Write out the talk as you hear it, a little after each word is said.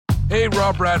Hey,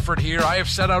 Rob Bradford here. I have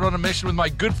set out on a mission with my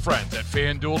good friends at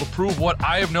FanDuel to prove what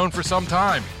I have known for some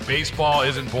time. Baseball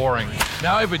isn't boring.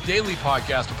 Now I have a daily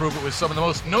podcast to prove it with some of the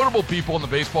most notable people in the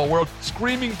baseball world,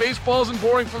 screaming baseball isn't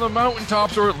boring from the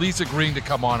mountaintops, or at least agreeing to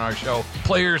come on our show.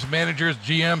 Players, managers,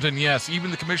 GMs, and yes, even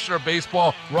the commissioner of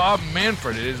baseball, Rob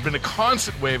Manfred. It has been a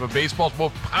constant wave of baseball's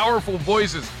most powerful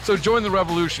voices. So join the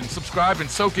revolution. Subscribe and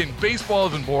soak in Baseball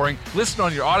Isn't Boring. Listen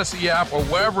on your Odyssey app or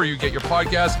wherever you get your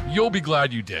podcasts. You'll be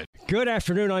glad you did. Good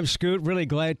afternoon. I'm Scoot. Really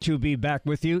glad to be back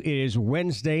with you. It is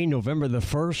Wednesday, November the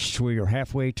 1st. We are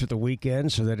halfway to the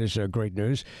weekend, so that is great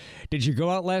news. Did you go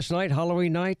out last night,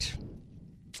 Halloween night?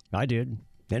 I did.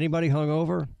 Anybody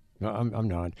hungover? No, I'm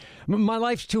not. My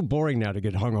life's too boring now to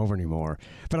get hungover anymore.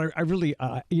 But I really,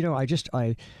 I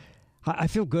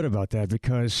feel good about that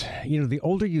because, the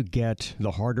older you get,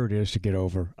 the harder it is to get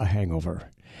over a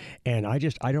hangover. And I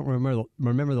don't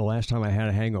remember the last time I had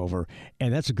a hangover,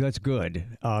 and that's good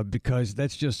because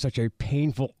that's just such a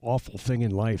painful, awful thing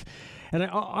in life. And I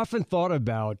often thought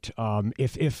about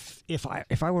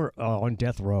if I were on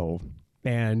death row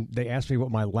and they asked me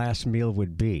what my last meal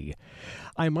would be,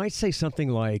 I might say something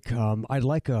like I'd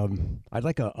like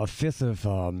a fifth of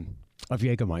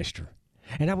Jägermeister,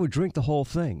 and I would drink the whole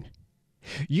thing.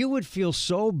 You would feel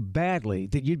so badly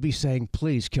that you'd be saying,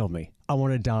 please kill me. I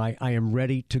want to die. I am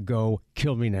ready to go.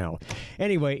 Kill me now.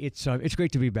 Anyway, it's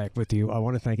great to be back with you. I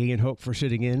want to thank Ian Hope for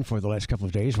sitting in for the last couple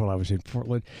of days while I was in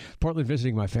Portland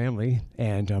visiting my family.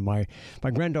 And my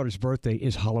granddaughter's birthday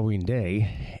is Halloween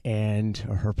Day, and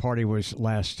her party was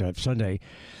last Sunday.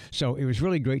 So it was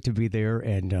really great to be there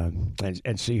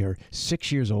and see her.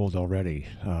 6 years old already.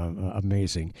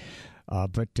 Amazing.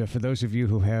 But for those of you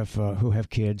who have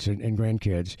kids and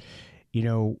grandkids,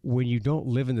 when you don't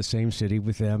live in the same city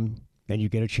with them and you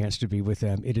get a chance to be with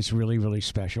them, it is really, really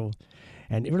special.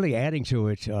 And really adding to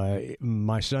it,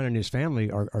 my son and his family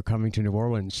are coming to New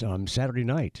Orleans Saturday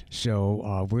night.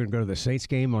 So we're going to go to the Saints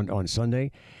game on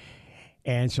Sunday.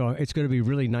 And so it's going to be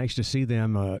really nice to see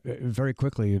them very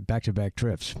quickly, back-to-back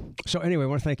trips. So anyway, I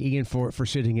want to thank Ian for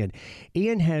sitting in.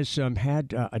 Ian has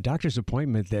had a doctor's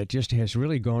appointment that just has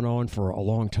really gone on for a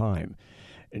long time.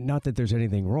 Not that there's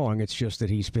anything wrong, it's just that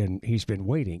he's been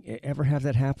waiting. Ever have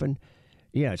that happen?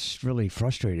 Yeah, it's really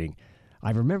frustrating.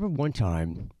 I remember one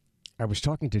time I was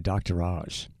talking to Dr.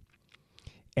 Oz,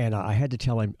 and I had to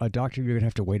tell him, doctor, you're going to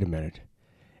have to wait a minute.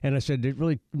 And I said, it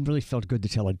really felt good to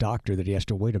tell a doctor that he has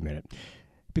to wait a minute.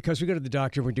 Because we go to the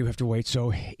doctor, we do have to wait.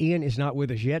 So Ian is not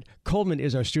with us yet. Coleman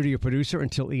is our studio producer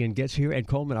until Ian gets here. And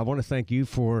Coleman, I want to thank you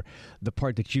for the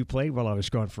part that you played while I was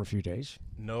gone for a few days.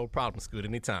 No problem, Scoot.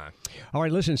 Anytime. All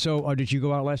right, listen, so did you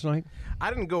go out last night? I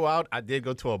didn't go out. I did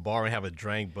go to a bar and have a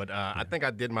drink, but I think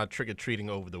I did my trick-or-treating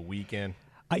over the weekend.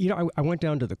 I went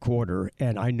down to the Quarter,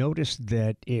 and I noticed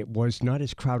that it was not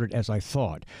as crowded as I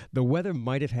thought. The weather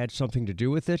might have had something to do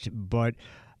with it, but,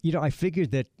 I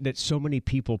figured that so many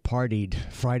people partied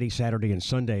Friday, Saturday, and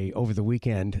Sunday over the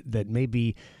weekend that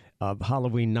maybe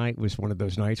Halloween night was one of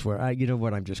those nights where,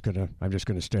 I'm just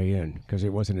gonna stay in because it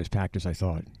wasn't as packed as I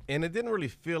thought. And it didn't really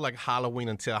feel like Halloween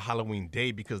until Halloween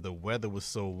Day because the weather was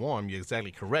so warm. You're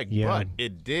exactly correct. Yeah. But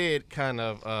it did kind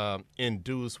of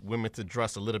induce women to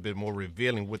dress a little bit more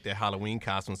revealing with their Halloween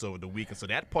costumes over the weekend. So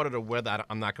that part of the weather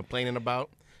I'm not complaining about.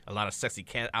 A lot of sexy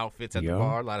cat outfits at the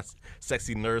bar, a lot of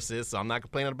sexy nurses, so I'm not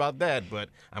complaining about that, but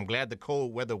I'm glad the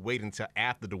cold weather waited until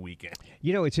after the weekend.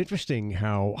 It's interesting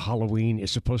how Halloween is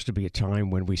supposed to be a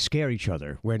time when we scare each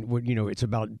other, when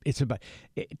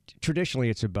traditionally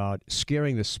it's about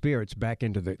scaring the spirits back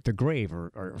into the grave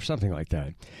or something like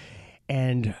that.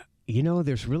 And,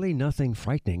 there's really nothing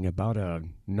frightening about a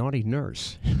naughty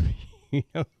nurse.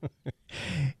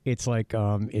 It's like,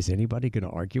 is anybody going to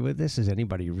argue with this? Is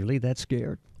anybody really that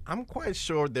scared? I'm quite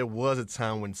sure there was a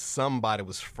time when somebody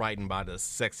was frightened by the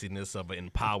sexiness of an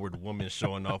empowered woman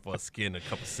showing off her skin a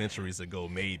couple centuries ago,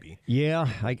 maybe. Yeah,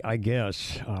 I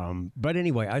guess. But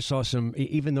anyway, I saw some,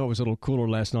 even though it was a little cooler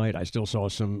last night, I still saw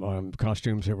some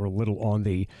costumes that were a little on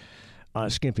the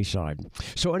skimpy side.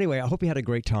 So anyway, I hope you had a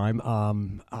great time.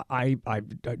 I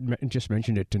just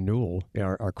mentioned it to Newell,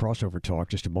 our crossover talk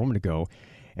just a moment ago,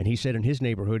 and he said in his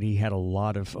neighborhood he had a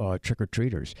lot of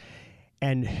trick-or-treaters.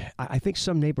 And I think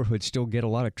some neighborhoods still get a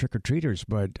lot of trick-or-treaters,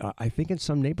 but I think in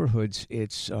some neighborhoods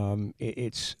it's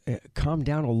calmed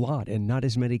down a lot and not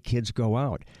as many kids go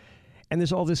out. And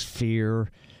there's all this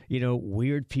fear,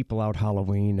 weird people out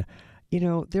Halloween.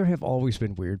 There have always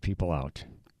been weird people out.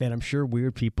 And I'm sure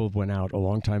weird people went out a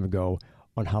long time ago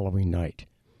on Halloween night.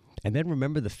 And then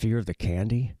remember the fear of the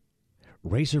candy?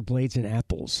 Razor blades in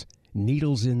apples,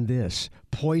 needles in this,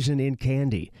 poison in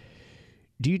candy.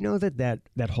 Do you know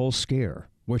that whole scare,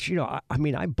 which,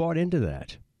 I bought into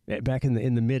that. back in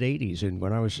the mid 80s, and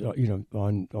when I was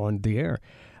on the air.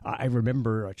 I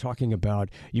remember talking about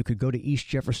you could go to East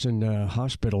Jefferson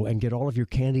Hospital and get all of your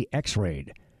candy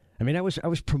x-rayed. I mean, I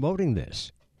was promoting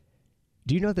this.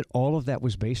 Do you know that all of that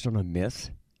was based on a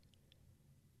myth?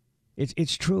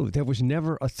 It's true. There was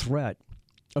never a threat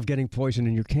of getting poison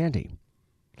in your candy.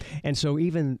 And so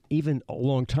even a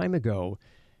long time ago,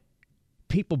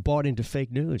 people bought into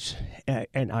fake news.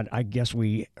 And I guess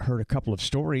we heard a couple of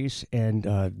stories, and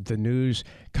the news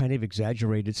kind of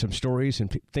exaggerated some stories,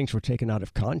 and things were taken out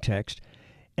of context.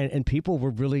 And people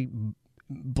were really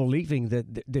believing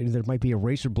that there might be a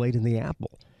razor blade in the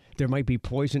apple. There might be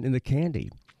poison in the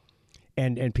candy.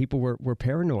 And people were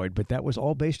paranoid, but that was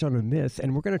all based on a myth,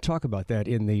 and we're going to talk about that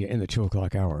in the 2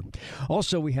 o'clock hour.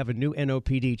 Also, we have a new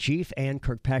NOPD chief, Ann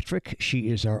Kirkpatrick. She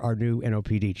is our new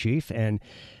NOPD chief, and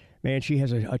man, she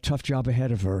has a tough job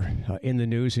ahead of her in the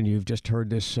news, and you've just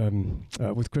heard this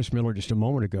with Chris Miller just a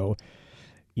moment ago.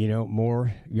 You know,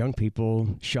 more young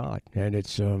people shot, and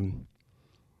it's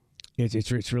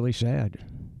really sad.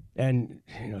 And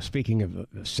speaking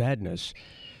of sadness,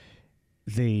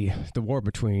 the war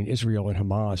between Israel and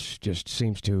Hamas just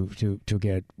seems to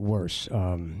get worse.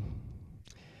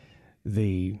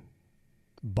 The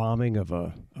bombing of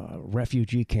a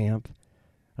refugee camp.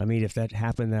 I mean, if that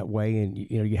happened that way, and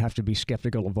you have to be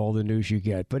skeptical of all the news you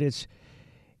get, but it's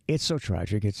so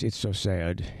tragic. It's so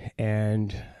sad,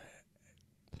 and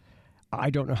I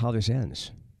don't know how this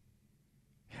ends.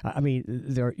 I mean,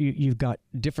 you've got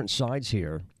different sides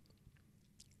here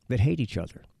that hate each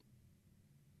other.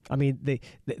 I mean, they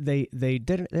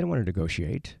don't want to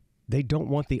negotiate. They don't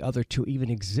want the other to even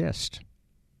exist,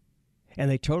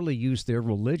 and they totally use their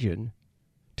religion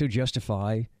to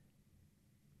justify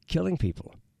killing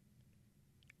people.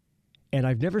 And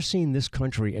I've never seen this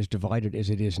country as divided as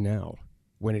it is now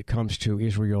when it comes to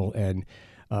Israel and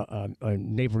a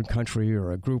neighboring country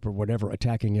or a group or whatever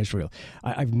attacking Israel.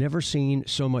 I've never seen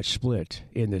so much split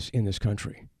in this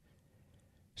country.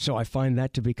 So I find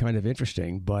that to be kind of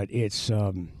interesting, but it's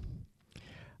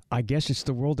I guess it's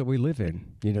the world that we live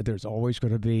in. There's always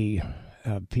going to be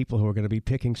people who are going to be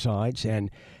picking sides,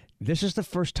 and this is the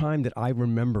first time that I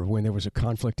remember when there was a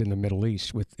conflict in the Middle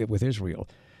East with Israel.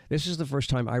 This is the first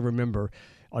time I remember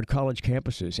on college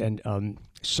campuses and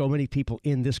so many people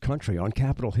in this country, on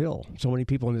Capitol Hill, so many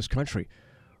people in this country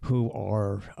who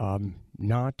are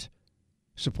not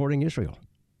supporting Israel.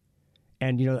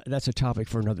 And, that's a topic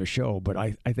for another show, but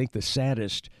I think the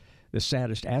saddest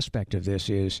aspect of this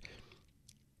is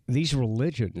these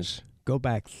religions go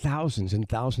back thousands and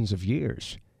thousands of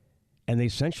years, and they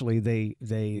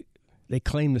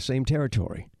claim the same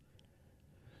territory.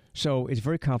 So it's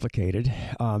very complicated,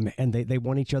 and they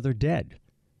want each other dead.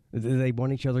 They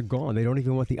want each other gone. They don't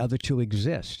even want the other to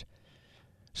exist.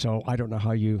 So I don't know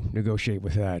how you negotiate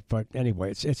with that. But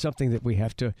anyway, it's something that we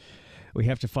have to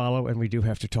follow, and we do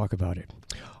have to talk about it.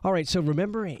 All right, so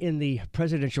remember in the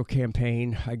presidential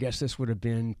campaign, I guess this would have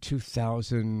been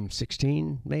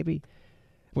 2016, maybe,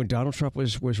 when Donald Trump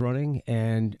was running,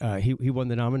 and he won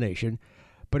the nomination.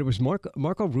 But it was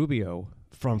Marco Rubio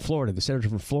from Florida, the senator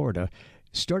from Florida,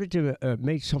 started to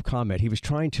make some comment. He was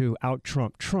trying to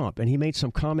out-Trump Trump, and he made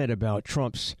some comment about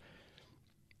Trump's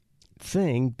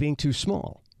thing being too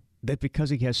small, that because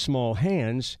he has small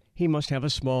hands, he must have a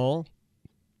small,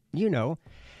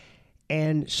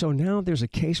 And so now there's a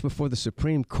case before the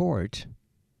Supreme Court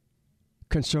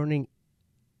concerning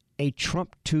a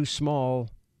Trump too small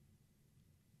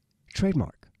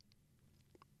trademark.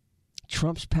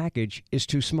 Trump's package is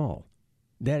too small.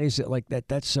 That is like that.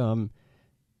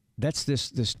 That's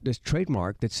this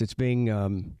trademark that's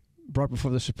being brought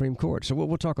before the Supreme Court. So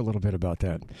we'll talk a little bit about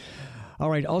that. All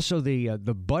right. Also, the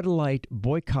Bud Light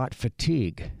boycott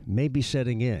fatigue may be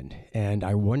setting in, and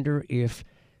I wonder if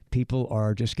people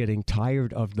are just getting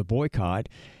tired of the boycott,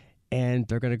 and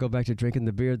they're going to go back to drinking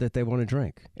the beer that they want to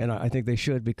drink. And I think they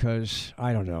should, because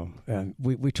I don't know.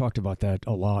 We talked about that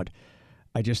a lot.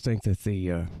 I just think that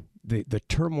the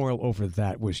turmoil over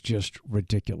that was just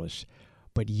ridiculous.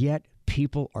 But yet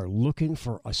people are looking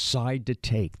for a side to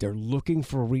take. They're looking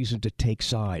for a reason to take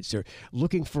sides. They're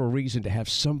looking for a reason to have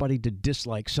somebody to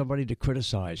dislike, somebody to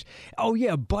criticize. Oh,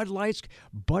 yeah, Bud Light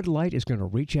is going to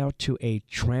reach out to a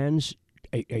trans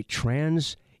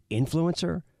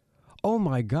influencer. Oh,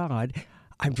 my God,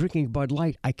 I'm drinking Bud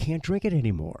Light. I can't drink it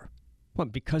anymore. Well,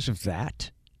 because of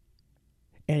that?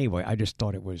 Anyway, I just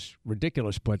thought it was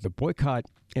ridiculous, but the boycott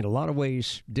in a lot of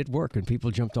ways did work, and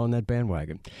people jumped on that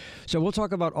bandwagon. So we'll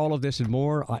talk about all of this and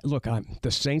more.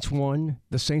 The Saints won.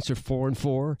 The Saints are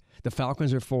 4-4. The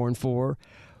Falcons are 4-4.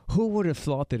 Who would have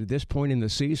thought that at this point in the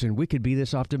season we could be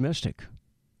this optimistic?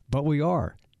 But we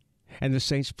are. And the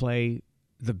Saints play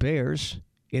the Bears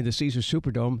in the Caesars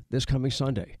Superdome this coming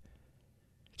Sunday.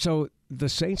 So the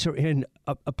Saints are in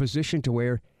a position to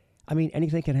where, I mean,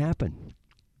 anything can happen.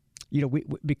 You know, we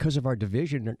because of our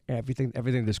division and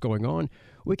everything that's going on,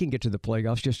 we can get to the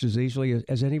playoffs just as easily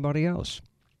as anybody else.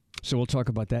 So we'll talk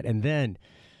about that. And then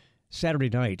Saturday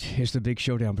night is the big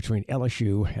showdown between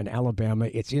LSU and Alabama.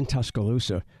 It's in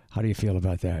Tuscaloosa. How do you feel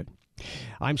about that?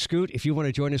 I'm Scoot. If you want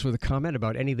to join us with a comment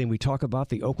about anything we talk about,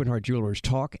 the Oakland Heart Jewelers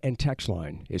talk and text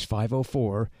line is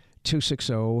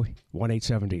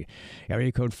 504-260-1870.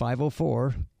 Area code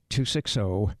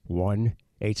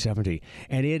 504-260-1870.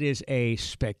 And it is a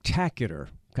spectacular,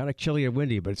 kind of chilly and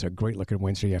windy, but it's a great-looking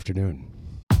Wednesday afternoon.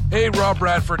 Hey, Rob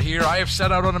Bradford here. I have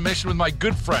set out on a mission with my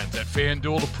good friends at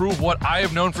FanDuel to prove what I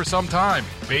have known for some time.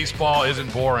 Baseball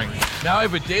isn't boring. Now I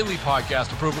have a daily podcast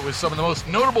to prove it with some of the most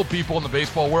notable people in the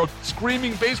baseball world,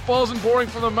 screaming baseball isn't boring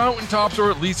from the mountaintops,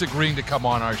 or at least agreeing to come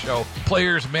on our show.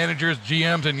 Players, managers,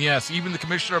 GMs, and yes, even the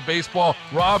commissioner of baseball,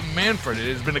 Rob Manfred.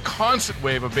 It has been a constant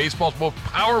wave of baseball's most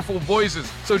powerful voices.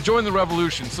 So join the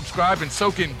revolution. Subscribe and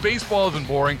soak in Baseball Isn't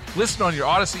Boring. Listen on your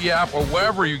Odyssey app or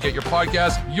wherever you get your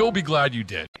podcasts. You'll be glad you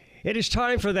did. It is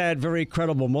time for that very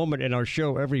credible moment in our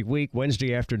show every week,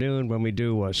 Wednesday afternoon, when we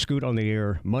do Scoot on the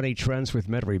Air Money Trends with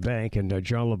Metairie Bank. And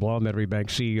John LeBlanc, Metairie Bank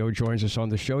CEO, joins us on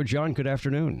the show. John, good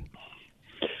afternoon.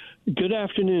 Good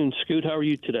afternoon, Scoot. How are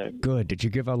you today? Good. Did you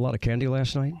give out a lot of candy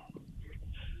last night?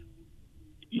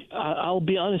 I'll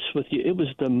be honest with you. It was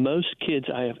the most kids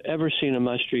I have ever seen on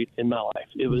my street in my life.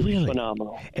 It was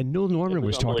phenomenal. And Neil Norman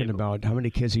was talking about how many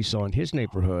kids he saw in his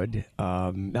neighborhood.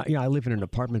 Now, I live in an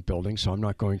apartment building, so I'm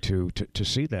not going to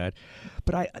see that.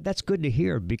 But that's good to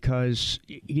hear because,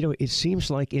 it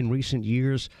seems like in recent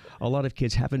years, a lot of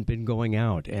kids haven't been going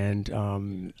out. And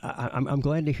I'm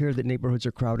glad to hear that neighborhoods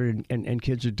are crowded and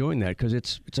kids are doing that because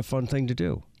it's a fun thing to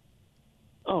do.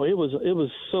 Oh, it was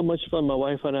so much fun. My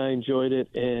wife and I enjoyed it,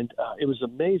 and it was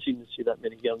amazing to see that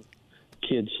many young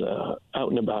kids out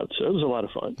and about. So it was a lot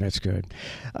of fun. That's good.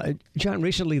 John,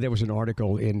 recently there was an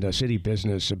article in City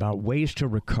Business about ways to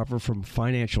recover from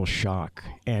financial shock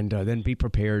and then be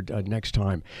prepared next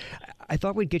time. I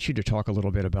thought we'd get you to talk a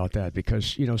little bit about that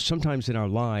because, sometimes in our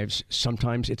lives,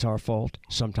 sometimes it's our fault.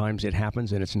 Sometimes it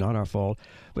happens and it's not our fault.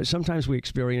 But sometimes we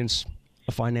experience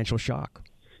a financial shock.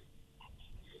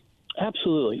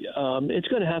 Absolutely. It's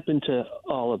going to happen to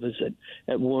all of us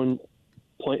at one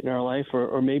point in our life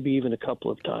or maybe even a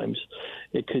couple of times.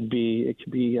 It could be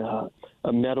a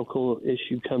medical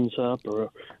issue comes up or,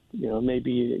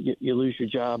 maybe you lose your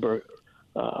job or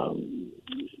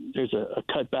there's a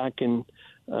cutback in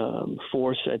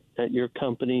force at your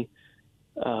company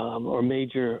or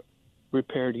major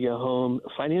repair to your home.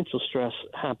 Financial stress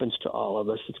happens to all of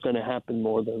us. It's going to happen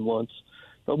more than once.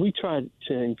 But we try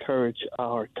to encourage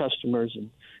our customers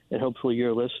and hopefully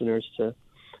your listeners to,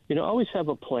 always have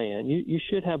a plan. You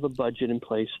should have a budget in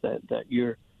place that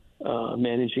you're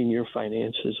managing your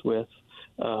finances with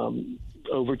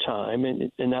over time.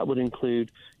 And that would include,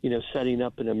 setting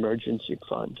up an emergency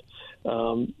fund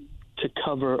to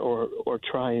cover or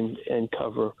try and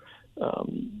cover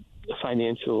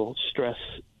financial stress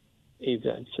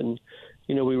events. And,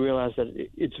 we realize that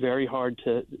it's very hard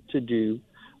to do.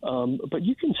 But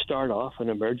you can start off an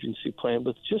emergency plan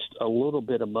with just a little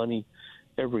bit of money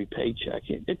every paycheck.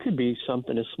 It could be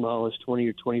something as small as $20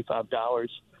 or $25.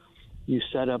 You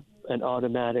set up an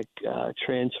automatic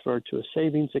transfer to a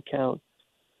savings account.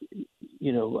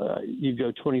 You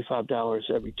go $25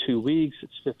 every 2 weeks.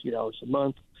 It's $50 a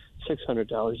month,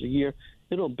 $600 a year.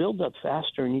 It'll build up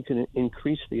faster, and you can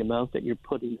increase the amount that you're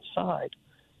putting aside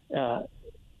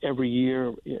every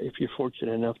year if you're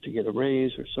fortunate enough to get a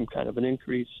raise or some kind of an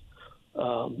increase,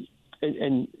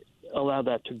 and allow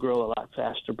that to grow a lot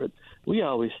faster. But we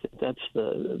always think that's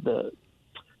the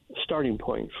starting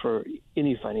point for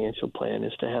any financial plan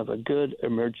is to have a good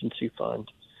emergency fund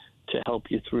to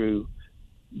help you through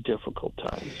difficult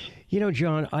times.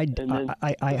 John, I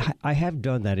have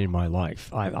done that in my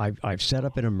life. I've set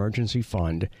up an emergency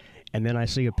fund. And then I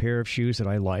see a pair of shoes that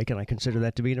I like, and I consider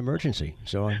that to be an emergency.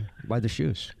 So I buy the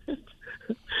shoes.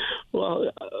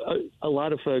 Well, a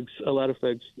lot of folks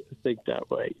think that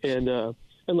way, and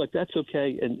look, that's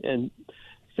okay. And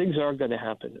things are going to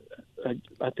happen.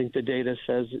 I think the data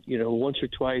says once or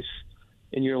twice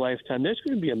in your lifetime, there's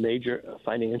going to be a major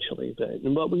financial event.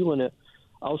 And what we want to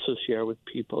also share with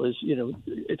people is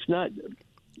it's not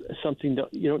something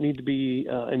that you don't need to be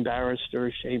embarrassed or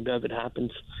ashamed of. It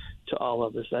happens to all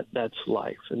of us. That's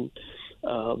life. And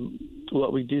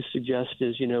what we do suggest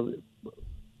is,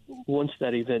 once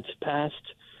that event's passed,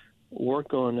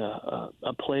 work on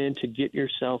a plan to get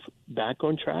yourself back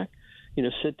on track.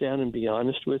 sit down and be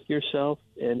honest with yourself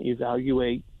and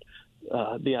evaluate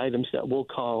the items that we'll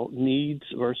call needs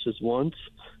versus wants.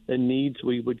 And needs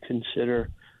we would consider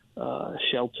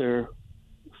shelter,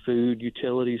 food,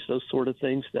 utilities, those sort of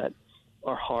things that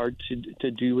are hard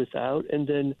to do without. And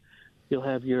then you'll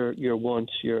have your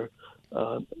wants,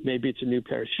 maybe it's a new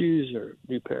pair of shoes or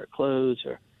new pair of clothes,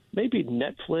 or maybe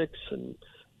Netflix and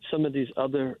some of these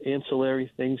other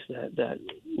ancillary things that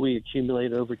we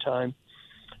accumulate over time,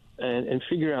 and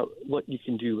figure out what you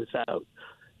can do without.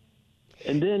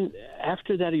 And then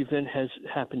after that event has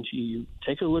happened to you,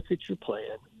 take a look at your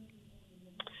plan,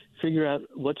 figure out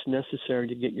what's necessary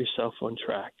to get yourself on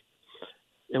track.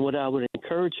 And what I would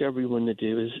encourage everyone to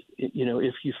do is,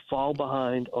 if you fall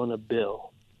behind on a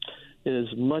bill, it is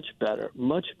much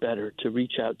better to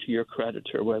reach out to your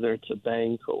creditor, whether it's a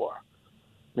bank or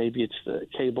maybe it's the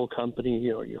cable company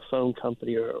or your phone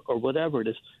company or whatever it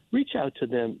is. Reach out to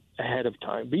them ahead of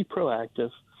time. Be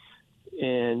proactive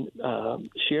and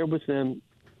share with them,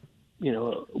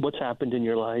 what's happened in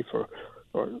your life, or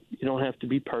you don't have to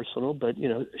be personal, but,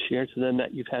 share to them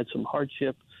that you've had some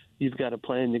hardship. You've got a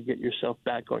plan to get yourself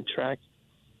back on track.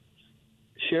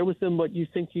 Share with them what you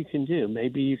think you can do.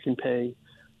 Maybe you can pay,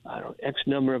 X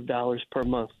number of dollars per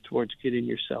month towards getting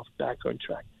yourself back on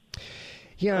track.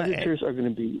 Yeah, creditors are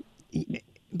going to be.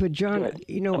 But John,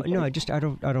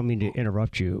 I don't mean to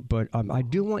interrupt you, but I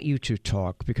do want you to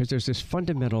talk, because there's this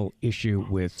fundamental issue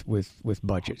with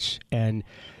budgets, and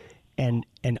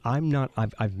I'm not.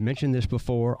 I've mentioned this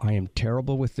before. I am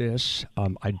terrible with this.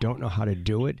 I don't know how to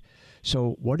do it.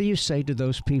 So what do you say to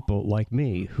those people like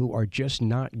me who are just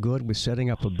not good with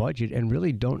setting up a budget and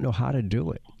really don't know how to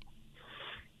do it?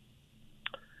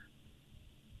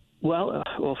 Well,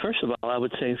 first of all, I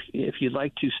would say if you'd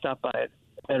like to stop by a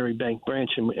Battery Bank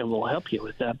branch, and we'll help you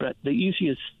with that. But the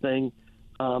easiest thing,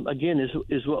 again,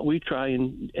 is what we try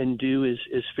and do is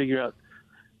figure out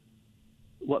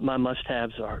what my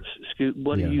must-haves are. Scoot,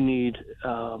 what do you need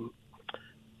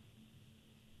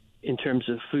in terms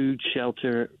of food,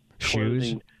 shelter, clothing?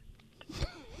 Shoes.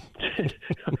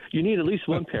 You need at least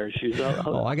one pair of shoes.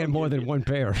 I got more than one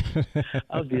pair.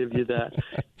 I'll give you that.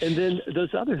 And then those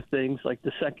other things, like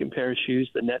the second pair of shoes,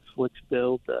 the Netflix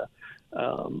bill, the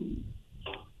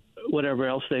whatever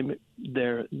else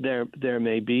there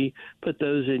may be, put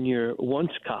those in your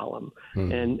wants column.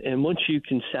 And once you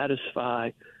can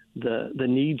satisfy the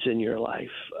needs in your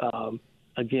life,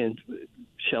 again,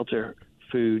 shelter,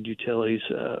 food, utilities,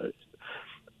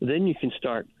 then you can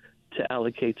start to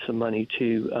allocate some money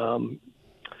to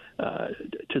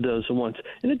those wants.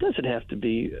 And it doesn't have to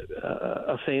be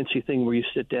a fancy thing where you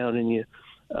sit down and you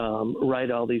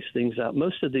write all these things out.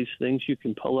 Most of these things you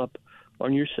can pull up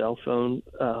on your cell phone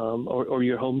or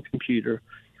your home computer,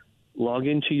 log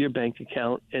into your bank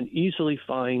account, and easily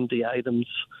find the items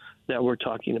that we're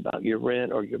talking about, your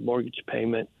rent or your mortgage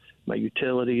payment, my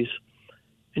utilities.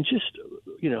 And just,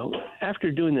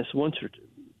 after doing this once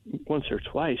or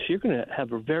twice, you're going to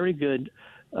have a very good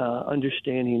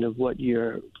understanding of what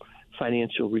your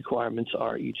financial requirements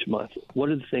are each month. What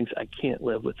are the things I can't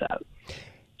live without?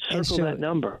 Circle that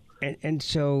number. And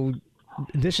so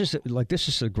this is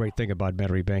the great thing about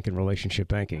Battery Bank and relationship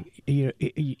banking.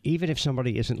 Even if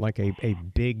somebody isn't like a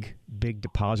big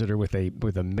depositor with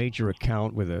a major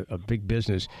account with a big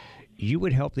business, you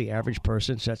would help the average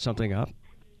person set something up?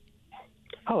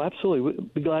 Oh, absolutely.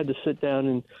 We'd be glad to sit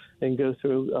down and go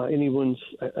through anyone's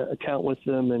account with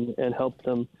them and help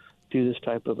them do this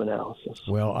type of analysis.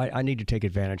 Well, I need to take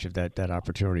advantage of that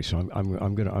opportunity, so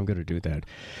I'm gonna do that,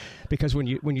 because when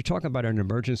you talk about an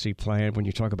emergency plan, when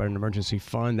you talk about an emergency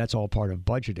fund, that's all part of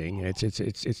budgeting.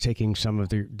 It's taking some of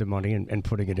the money and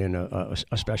putting it in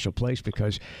a special place,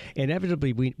 because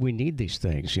inevitably we need these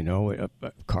things. A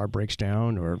car breaks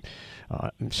down, or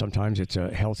sometimes it's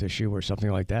a health issue or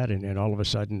something like that, and all of a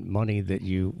sudden money that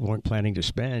you weren't planning to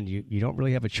spend, you don't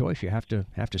really have a choice. You have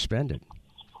to spend it.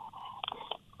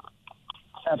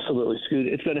 Absolutely, Scoot.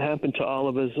 It's going to happen to all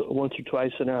of us once or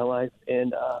twice in our life.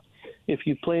 And if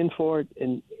you plan for it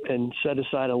and set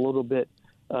aside a little bit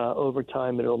over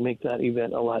time, it'll make that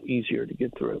event a lot easier to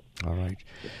get through. All right.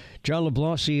 John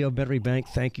LeBlanc, CEO of Battery Bank,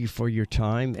 thank you for your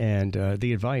time and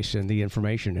the advice and the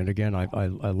information. And again, I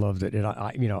love that. And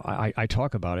I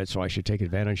talk about it, so I should take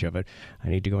advantage of it. I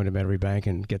need to go into Battery Bank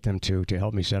and get them to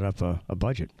help me set up a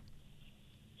budget.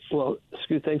 Well,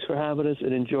 Scoot, thanks for having us,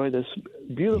 and enjoy this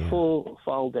beautiful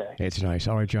fall day. It's nice.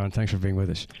 All right, John, thanks for being with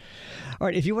us. All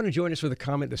right, if you want to join us with a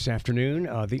comment this afternoon,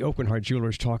 the Oakland Heart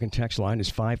Jewelers talk and text line is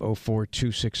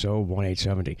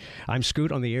 504-260-1870. I'm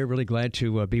Scoot on the air. Really glad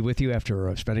to be with you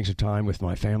after spending some time with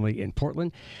my family in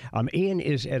Portland. Ian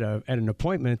is at an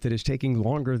appointment that is taking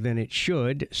longer than it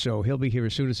should, so he'll be here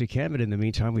as soon as he can. But in the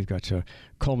meantime, we've got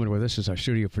Coleman with us as our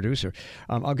studio producer.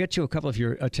 I'll get to a couple of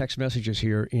your text messages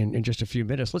here in just a few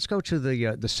minutes. Let's go to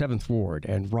the 7th Ward.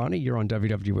 And Ronnie, you're on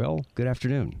WWL. Good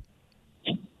afternoon.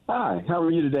 Hi, how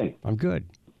are you today? I'm good.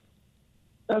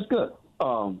 That's good.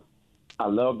 I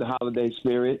love the holiday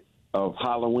spirit of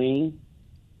Halloween,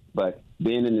 but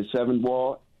being in the 7th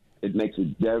Ward, it makes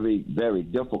it very, very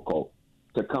difficult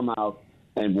to come out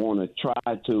and want to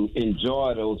try to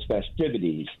enjoy those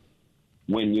festivities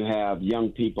when you have young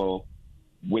people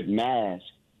with masks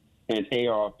and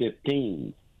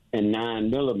AR-15s and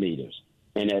 9mm.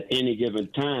 And at any given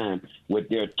time, with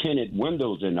their tinted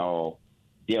windows and all,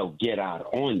 they'll get out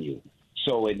on you.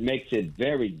 So it makes it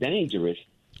very dangerous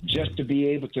just to be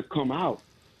able to come out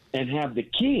and have the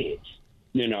kids,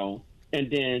 and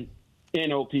then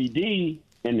NOPD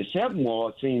and the 7th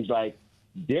Ward seems like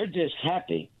they're just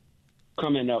happy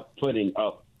coming up, putting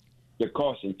up the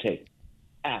caution tape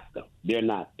after. They're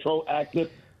not proactive,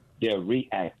 they're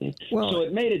reacting. So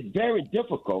it made it very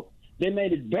difficult. They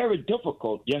made it very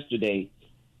difficult yesterday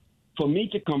for me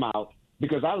to come out,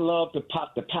 because I love to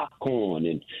pop the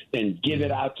popcorn and give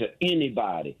it out to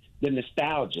anybody. The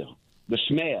nostalgia, the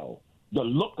smell, the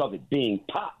look of it being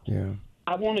popped. Yeah.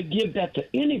 I want to give that to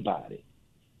anybody.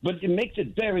 But it makes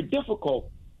it very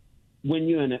difficult when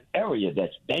you're in an area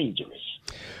that's dangerous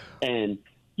and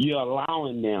you're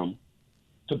allowing them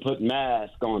to put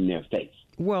masks on their face.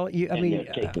 Well, they're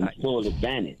taking full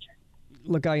advantage.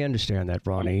 Look, I understand that,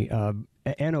 Ronnie.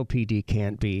 NOPD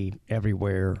can't be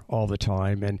everywhere all the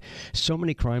time, and so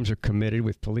many crimes are committed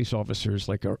with police officers,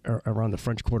 like around the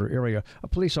French Quarter area. A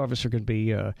police officer could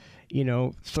be,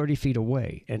 30 feet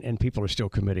away, and people are still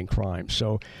committing crimes.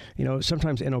 So,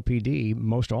 sometimes NOPD,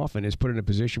 most often, is put in a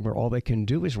position where all they can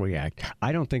do is react.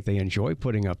 I don't think they enjoy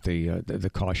putting up the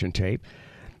caution tape.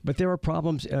 But there are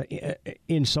problems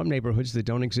in some neighborhoods that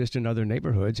don't exist in other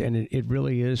neighborhoods, and it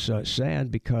really is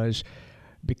sad because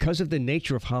of the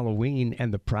nature of Halloween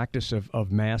and the practice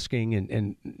of masking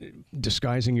and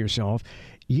disguising yourself.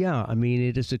 Yeah, I mean,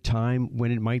 it is a time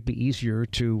when it might be easier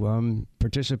to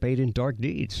participate in dark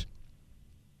deeds.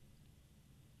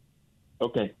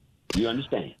 Okay. You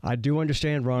understand? I do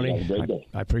understand, Ronnie.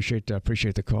 I appreciate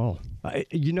the call.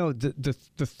 The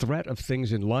threat of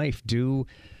things in life do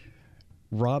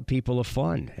rob people of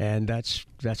fun, and that's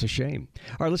a shame.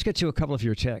 All right, let's get to a couple of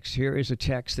your texts. Here is a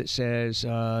text that says,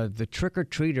 the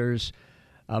trick-or-treaters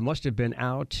must have been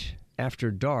out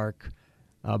after dark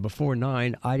before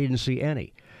 9. I didn't see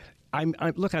any.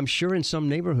 I'm sure in some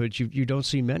neighborhoods you don't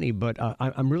see many, but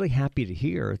I'm really happy to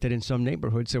hear that in some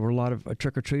neighborhoods there were a lot of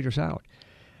trick-or-treaters out.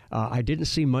 I didn't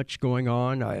see much going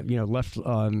on. I left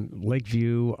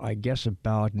Lakeview, I guess,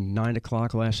 about 9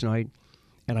 o'clock last night.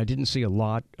 And I didn't see a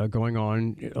lot going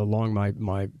on along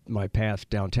my path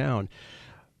downtown,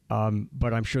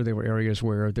 but I'm sure there were areas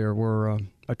where there were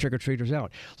trick-or-treaters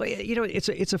out.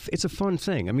 It's a fun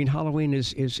thing. I mean, Halloween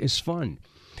is fun,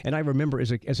 and I remember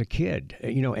as a kid,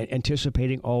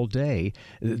 anticipating all day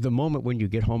the moment when you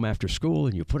get home after school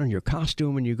and you put on your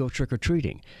costume and you go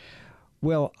trick-or-treating.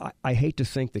 Well, I hate to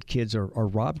think that kids are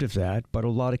robbed of that, but a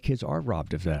lot of kids are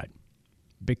robbed of that,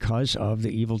 because of the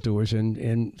evildoers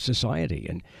in society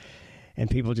and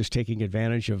people just taking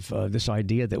advantage of this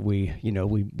idea that we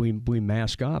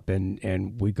mask up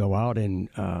and we go out and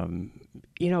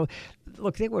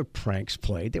look, there were pranks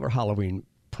played. There were Halloween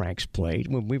pranks played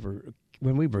when we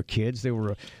were kids. There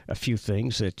were a few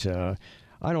things that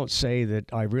I don't say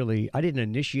that I didn't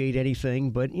initiate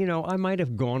anything, but I might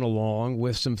have gone along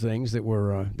with some things that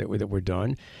were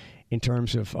done in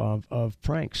terms of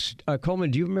pranks.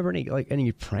 Coleman, do you remember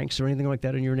any pranks or anything like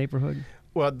that in your neighborhood?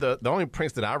 Well, the only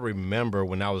pranks that I remember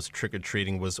when I was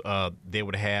trick-or-treating was they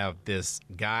would have this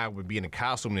guy would be in a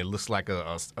costume and it looks like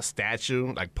a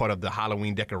statue, like part of the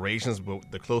Halloween decorations, but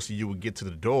the closer you would get to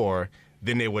the door,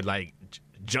 then they would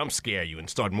jump scare you and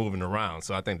start moving around.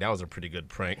 So I think that was a pretty good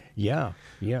prank. Yeah.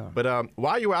 But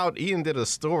while you were out, Ian did a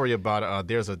story about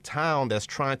there's a town that's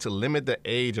trying to limit the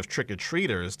age of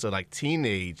trick-or-treaters to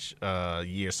teenage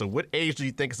years. So what age do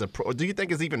you think is do you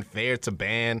think it's even fair to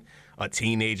ban a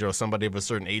teenager or somebody of a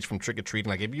certain age from trick or treating?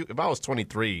 Like if I was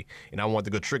 23 and I wanted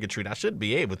to go trick or treat, I should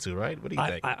be able to, right? What do you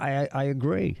think? I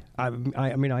agree. I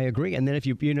mean, I agree. And then if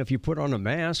you put on a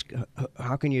mask,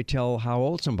 how can you tell how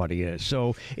old somebody is?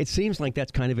 So it seems like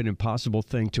that's kind of an impossible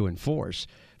thing to enforce,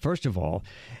 first of all.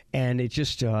 And it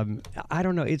just, I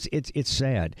don't know. It's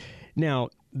sad. Now,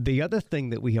 the other thing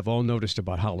that we have all noticed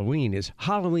about Halloween is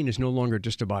no longer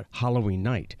just about Halloween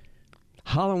night.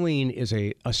 Halloween is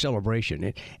a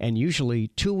celebration, and usually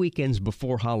 2 weekends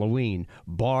before Halloween,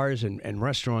 bars and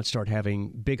restaurants start having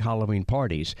big Halloween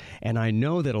parties. And I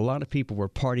know that a lot of people were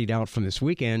partied out from this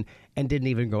weekend and didn't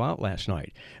even go out last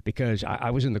night, because I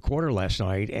was in the Quarter last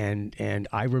night, and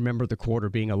I remember the Quarter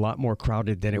being a lot more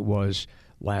crowded than it was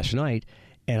last night.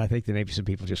 And I think that maybe some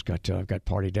people just got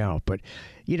partied out. But,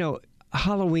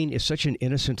 Halloween is such an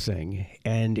innocent thing,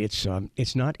 and it's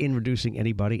not introducing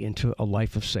anybody into a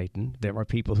life of Satan. There are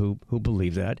people who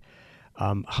believe that.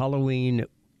 Halloween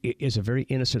is a very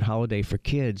innocent holiday for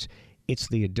kids. It's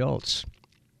the adults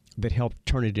that help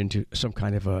turn it into some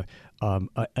kind of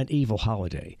an evil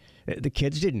holiday. The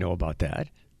kids didn't know about that,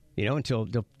 until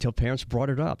parents brought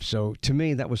it up. So to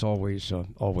me, that was always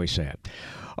sad.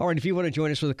 All right, if you want to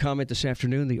join us with a comment this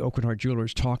afternoon, the Oak and Hart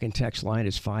Jewelers talk and text line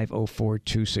is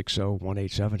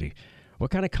 504-260-1870.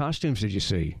 What kind of costumes did you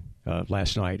see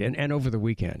last night and over the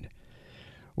weekend?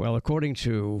 Well, according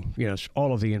to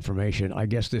all of the information, I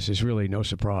guess this is really no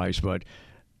surprise, but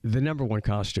the number one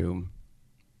costume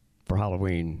for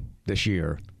Halloween this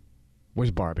year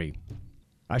was Barbie.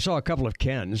 I saw a couple of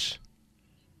Kens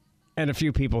and a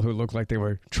few people who looked like they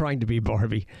were trying to be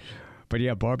Barbie. But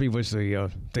yeah, Barbie was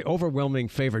the overwhelming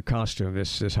favorite costume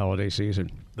this holiday season.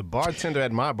 The bartender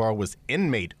at my bar was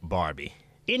inmate Barbie.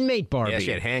 Inmate Barbie? Yeah,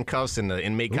 she had handcuffs and the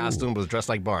inmate costume was dressed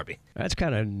like Barbie. That's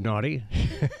kind of naughty.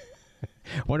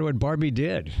 Wonder what Barbie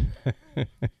did.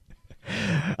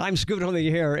 I'm Scoot on the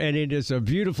air, and it is a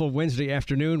beautiful Wednesday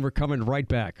afternoon. We're coming right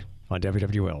back on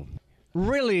WWL.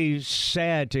 Really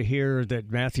sad to hear that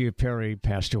Matthew Perry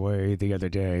passed away the other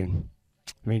day.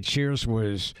 I mean, Cheers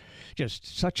was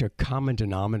just such a common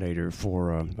denominator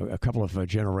for a couple of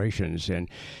generations. And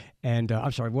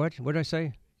I'm sorry, what did I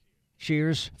say?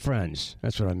 Cheers, Friends.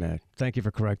 That's what I meant. Thank you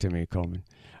for correcting me, Coleman.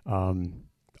 On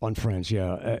Friends,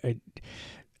 yeah.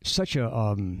 Such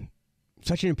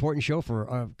an important show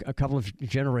for a couple of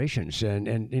generations, and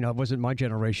it wasn't my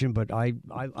generation, but I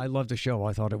loved the show.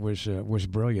 I thought it was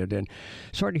brilliant, and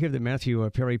sorry to hear that Matthew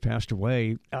Perry passed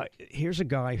away. Here's a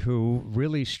guy who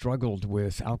really struggled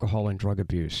with alcohol and drug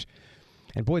abuse,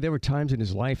 and boy, there were times in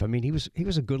his life. I mean, he was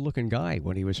a good-looking guy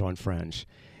when he was on Friends,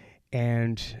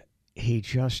 and he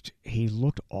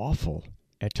looked awful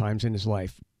at times in his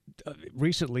life.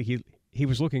 Recently, he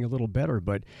was looking a little better,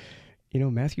 but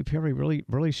Matthew Perry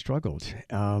really struggled.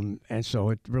 And so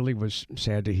it really was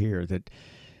sad to hear that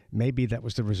maybe that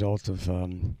was the result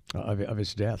of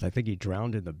his death. I think he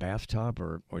drowned in the bathtub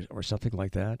or something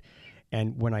like that.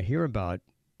 And when I hear about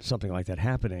something like that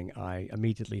happening, I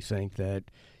immediately think that,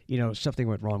 something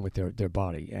went wrong with their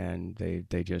body, and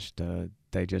they just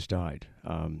died.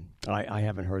 I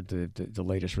haven't heard the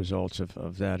latest results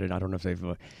of that, and I don't know if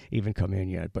they've even come in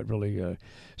yet. But really,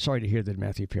 sorry to hear that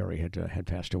Matthew Perry had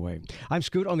passed away. I'm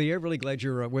Scoot on the air. Really glad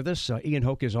you're with us. Ian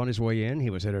Hoke is on his way in. He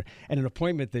was at an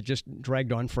appointment that just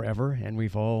dragged on forever, and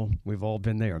we've all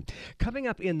been there. Coming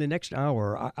up in the next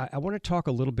hour, I want to talk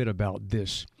a little bit about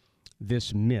this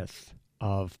myth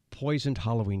of poisoned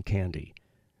Halloween candy,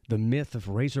 the myth of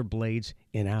razor blades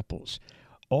in apples.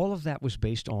 All of that was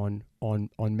based on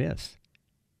myth.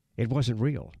 It wasn't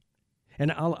real.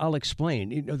 And I'll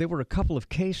explain. There were a couple of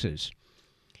cases,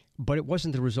 but it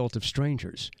wasn't the result of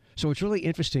strangers. So it's really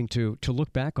interesting to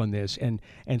look back on this and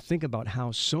think about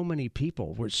how so many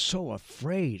people were so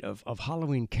afraid of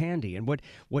Halloween candy and what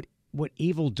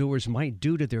evildoers might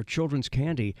do to their children's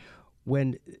candy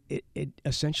when it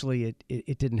essentially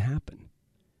didn't happen.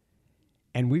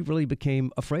 And we really became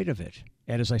afraid of it.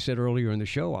 And as I said earlier in the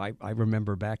show, I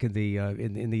remember back in the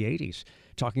 80s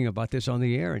talking about this on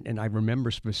the air. And I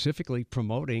remember specifically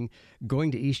promoting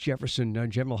going to East Jefferson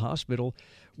General Hospital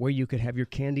where you could have your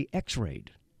candy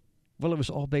x-rayed. Well, it was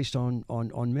all based on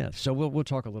myth. So we'll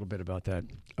talk a little bit about that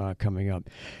coming up.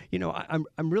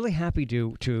 I'm really happy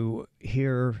to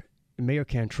hear Mayor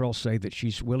Cantrell say that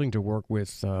she's willing to work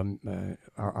with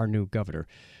our new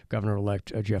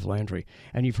Governor-elect Jeff Landry.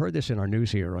 And you've heard this in our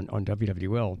news here on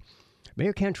WWL.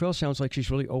 Mayor Cantrell sounds like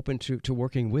she's really open to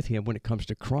working with him when it comes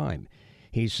to crime.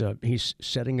 He's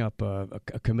setting up a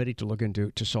committee to look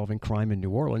into solving crime in New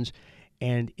Orleans.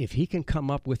 And if he can come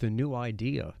up with a new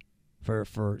idea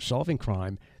for solving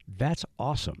crime, that's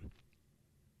awesome.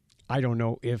 I don't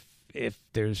know if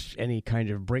there's any kind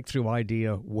of breakthrough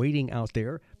idea waiting out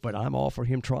there, but I'm all for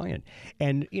him trying.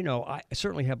 And, I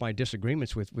certainly have my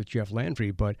disagreements with Jeff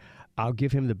Landry, but I'll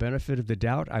give him the benefit of the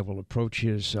doubt. I will approach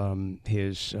his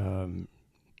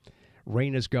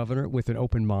reign as governor with an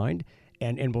open mind,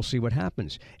 and we'll see what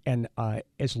happens. And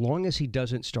as long as he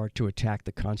doesn't start to attack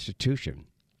the Constitution,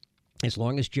 as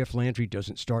long as Jeff Landry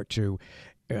doesn't start to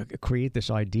create this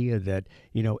idea that,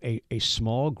 a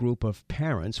small group of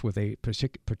parents with a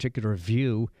particular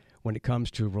view when it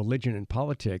comes to religion and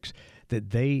politics, that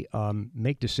they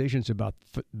make decisions about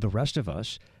the rest of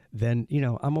us, then,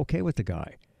 I'm okay with the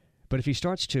guy. But if he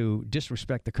starts to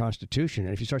disrespect the Constitution,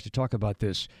 and if he starts to talk about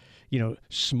this,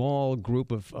 small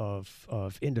group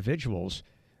of individuals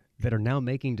that are now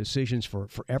making decisions for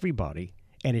everybody,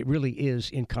 and it really is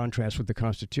in contrast with the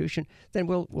Constitution, then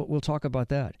we'll talk about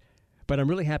that. But I'm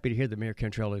really happy to hear that Mayor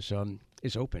Cantrell is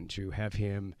open to have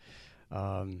him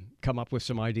come up with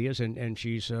some ideas, and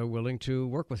she's willing to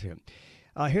work with him.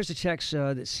 Here's a text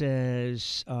that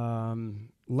says,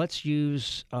 let's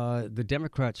use the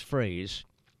Democrats' phrase,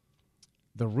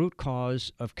 the root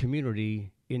cause of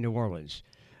community in New Orleans.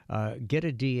 Get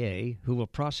a DA who will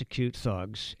prosecute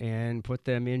thugs and put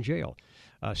them in jail.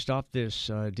 Stop this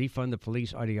defund the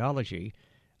police ideology.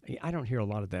 I don't hear a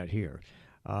lot of that here.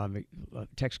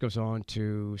 Text goes on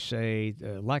to say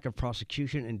lack of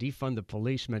prosecution and defund the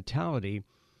police mentality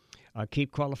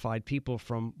keep qualified people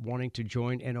from wanting to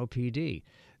join NOPD.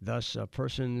 Thus,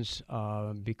 persons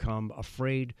become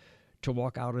afraid to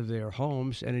walk out of their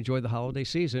homes and enjoy the holiday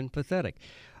season. Pathetic.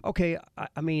 Okay,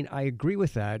 I mean, I agree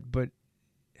with that, but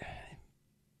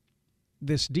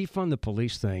this defund the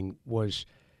police thing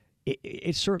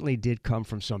it certainly did come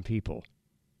from some people,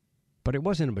 but it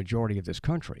wasn't a majority of this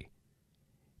country.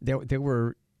 There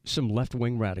were some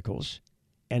left-wing radicals,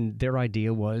 and their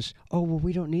idea was, oh, well,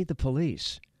 we don't need the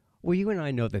police. Well, you and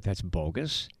I know that that's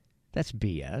bogus. That's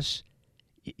BS.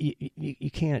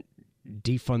 You can't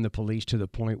defund the police to the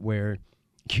point where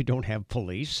you don't have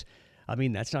police. I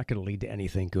mean, that's not going to lead to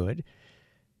anything good.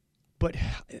 But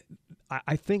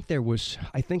I think there was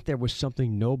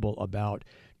something noble about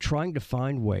trying to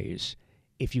find ways,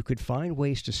 if you could find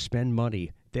ways to spend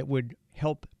money that would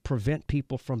help prevent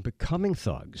people from becoming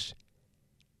thugs,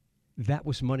 that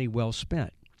was money well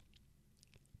spent.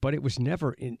 But it was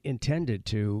never intended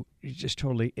to just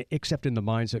totally, except in the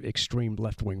minds of extreme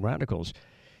left-wing radicals,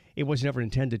 it was never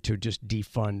intended to just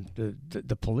defund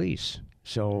the police.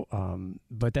 So,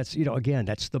 but that's, again,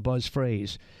 that's the buzz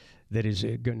phrase that is,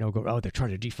 they're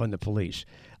trying to defund the police.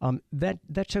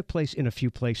 That took place in a few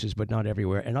places, but not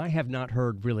everywhere. And I have not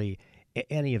heard really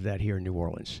any of that here in New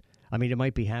Orleans. I mean, it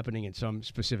might be happening in some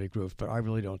specific groups, but I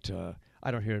really don't hear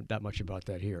that much about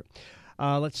that here.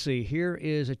 Let's see. Here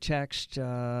is a text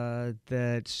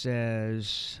that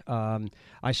says,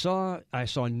 I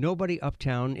saw nobody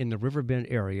uptown in the Riverbend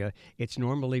area. It's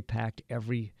normally packed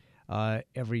every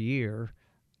year.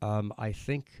 I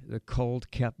think the cold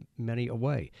kept many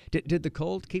away. Did the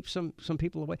cold keep some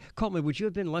people away? Coleman, would you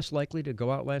have been less likely to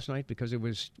go out last night because it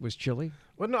was chilly?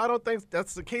 Well, no, I don't think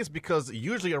that's the case, because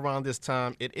usually around this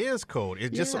time it is cold.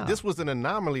 This was an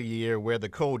anomaly year where the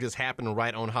cold just happened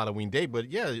right on Halloween Day.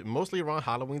 But yeah, mostly around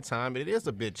Halloween time it is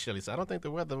a bit chilly. So I don't think the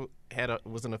weather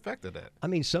was an effect of that. I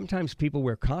mean, sometimes people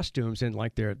wear costumes and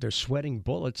like they're sweating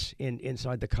bullets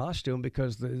inside the costume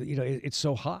because it's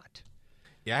so hot.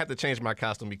 Yeah, I had to change my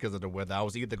costume because of the weather. I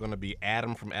was either going to be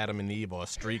Adam from Adam and Eve or a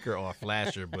streaker or a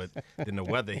flasher, but then the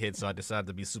weather hit, so I decided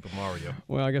to be Super Mario.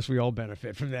 Well, I guess we all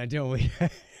benefit from that, don't we?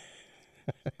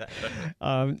 But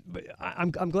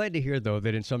I'm glad to hear, though,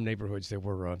 that in some neighborhoods there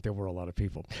were a lot of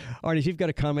people. All right, if you've got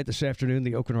a comment this afternoon,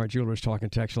 the Oakenhart Jewelers Talk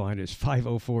and Text line is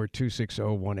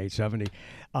 504-260-1870.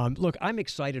 Look, I'm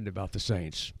excited about the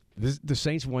Saints. The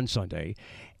Saints won Sunday,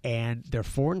 and they're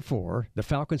 4-4. The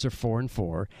Falcons are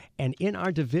 4-4, and in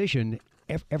our division,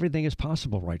 everything is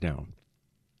possible right now.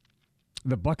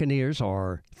 The Buccaneers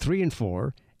are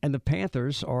 3-4, and the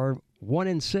Panthers are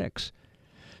 1-6.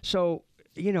 So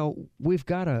we've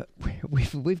got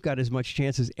as much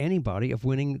chance as anybody of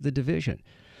winning the division.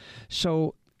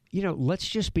 So let's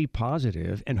just be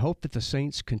positive and hope that the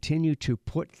Saints continue to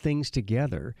put things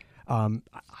together.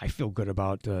 I feel good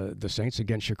about the Saints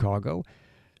against Chicago,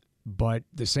 but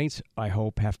the Saints, I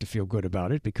hope, have to feel good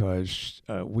about it because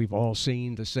we've all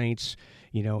seen the Saints,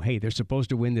 hey, they're supposed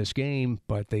to win this game,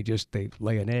 but they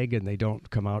lay an egg and they don't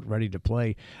come out ready to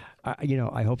play.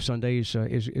 I hope Sunday is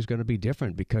going to be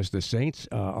different because the Saints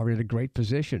are in a great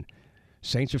position.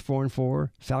 Saints are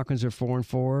 4-4, Falcons are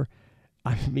 4-4.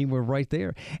 I mean, we're right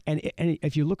there. And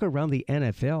if you look around the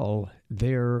NFL,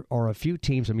 there are a few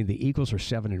teams. I mean, the Eagles are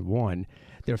 7-1.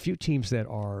 There are a few teams that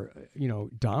are,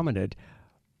 dominant,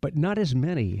 but not as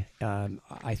many,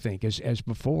 I think, as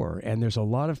before. And there's a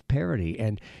lot of parity.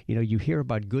 And, you hear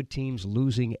about good teams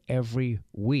losing every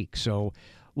week. So,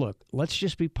 look, let's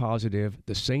just be positive.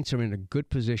 The Saints are in a good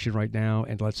position right now,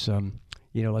 and let's do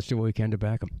what we can to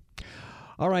back them.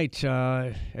 All right,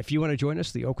 if you want to join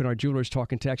us, the Oakenard Jewelers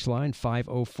Talk and Text line,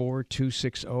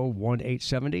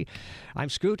 504-260-1870. I'm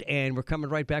Scoot, and we're coming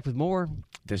right back with more.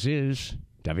 This is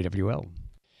WWL.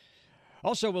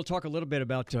 Also, we'll talk a little bit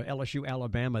about LSU,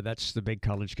 Alabama. That's the big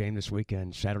college game this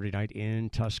weekend, Saturday night in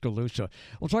Tuscaloosa.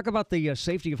 We'll talk about the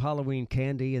safety of Halloween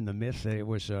candy and the myth that it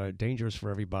was dangerous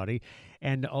for everybody,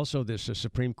 and also this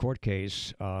Supreme Court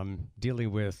case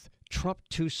dealing with Trump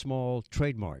Too Small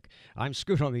trademark. I'm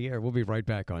Scoot on the air. We'll be right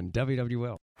back on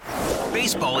WWL.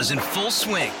 Baseball is in full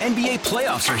swing. NBA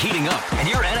playoffs are heating up, and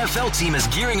your NFL team is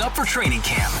gearing up for training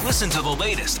camp. Listen to the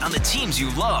latest on the teams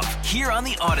you love here on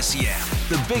the Odyssey app.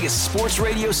 The biggest sports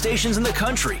radio stations in the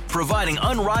country, providing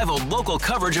unrivaled local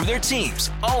coverage of their teams,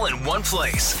 all in one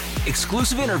place.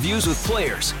 Exclusive interviews with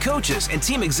players, coaches, and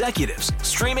team executives,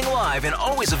 streaming live and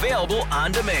always available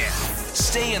on demand.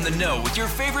 Stay in the know with your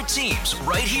favorite teams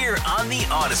right here on the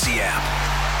Odyssey app.